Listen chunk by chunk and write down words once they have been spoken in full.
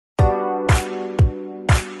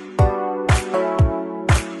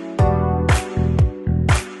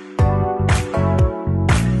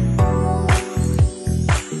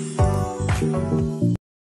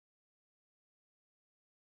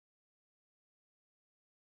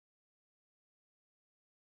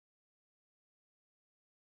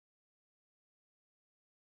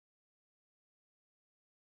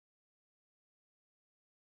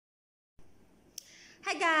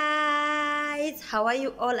Hi guys, how are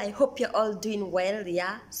you all? I hope you're all doing well.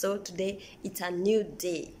 Yeah, so today it's a new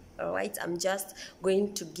day. All right, I'm just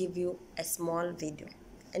going to give you a small video,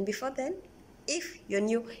 and before then, if you're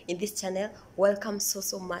new in this channel, welcome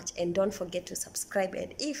so much, and don't forget to subscribe.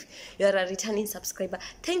 And if you're a returning subscriber,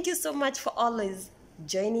 thank you so much for always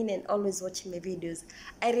joining and always watching my videos.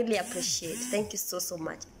 I really appreciate. Thank you so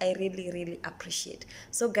much. I really appreciate.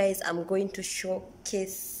 So guys, I'm going to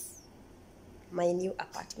showcase my new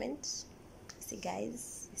apartment. You see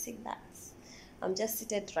guys, you see that? I'm just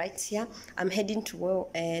seated right here. I'm heading to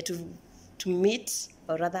meet,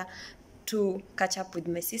 or rather to catch up with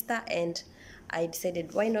my sister, and I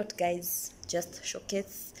decided, why not guys, just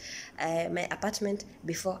showcase my apartment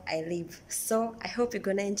before I leave. So I hope you're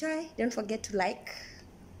gonna enjoy. Don't forget to like,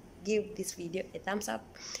 give this video a thumbs up,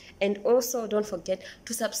 and also don't forget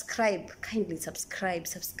to subscribe. Kindly subscribe.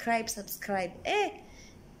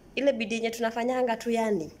 Ile bidii yenye tunafanyanga tu,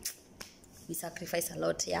 yani we sacrifice a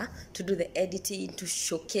lot, yeah, to do the editing, to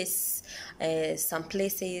showcase some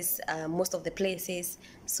places, most of the places.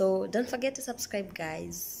 So don't forget to subscribe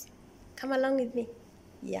guys. Come along with me.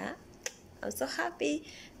 Yeah, I'm so happy.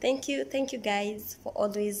 Thank you guys for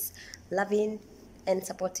always loving and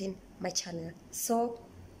supporting my channel. So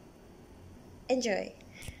enjoy.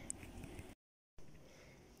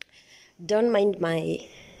 Don't mind my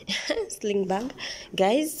sling bag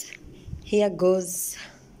guys. Here goes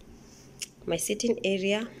my sitting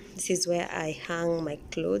area. This is where I hang my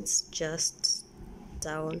clothes, just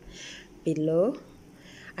down below.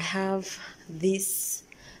 I have this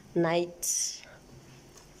night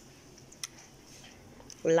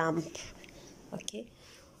lamp. Okay,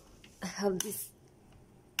 I have this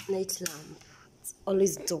night lamp. It's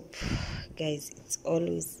always dope guys, it's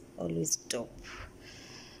always dope.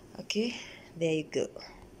 Okay, there you go.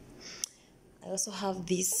 I also have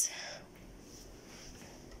this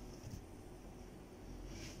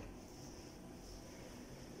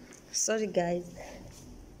sorry guys,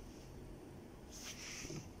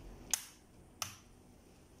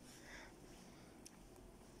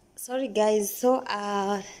 so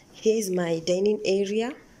here's my dining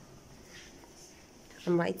area.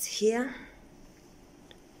 I'm right here.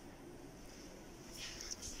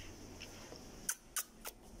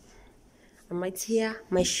 My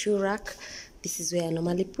shoe rack. This is where I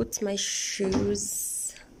normally put my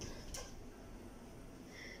shoes.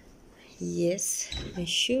 Yes, my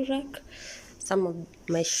shoe rack. Some of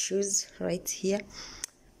my shoes right here.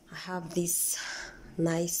 I have this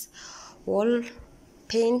nice wall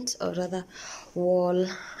paint, or rather wall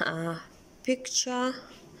picture.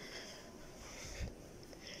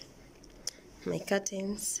 My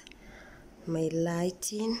curtains, my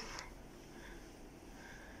lighting.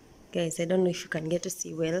 Guys, I don't know if you can get to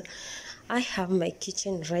see well. I have my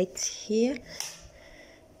kitchen right here.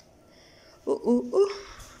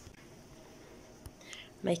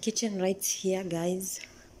 My kitchen right here guys.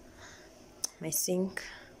 My sink,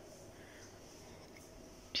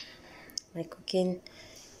 my cooking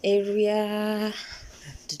area,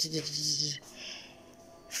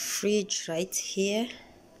 fridge right here.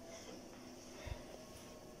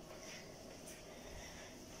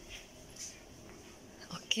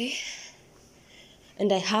 Okay,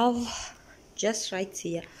 and I have just right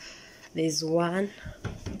here, there's one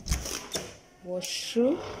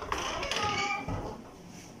washroom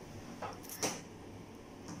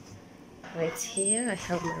right here. I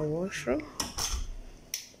have my washroom.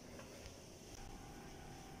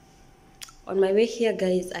 On my way here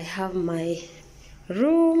guys, I have my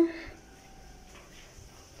room,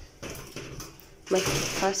 my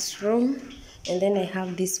first room, and then I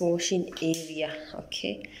have this washing area.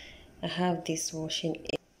 Okay, I have this washing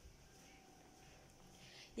area.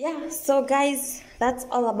 Yeah, so guys, that's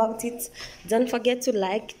all about it. Don't forget to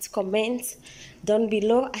like, to comment down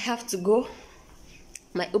below. I have to go.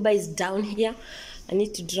 My Uber is down here. I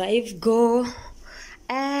need to drive, go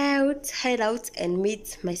out, head out and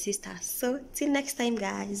meet my sister. So till next time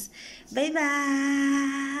guys, bye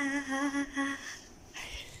bye.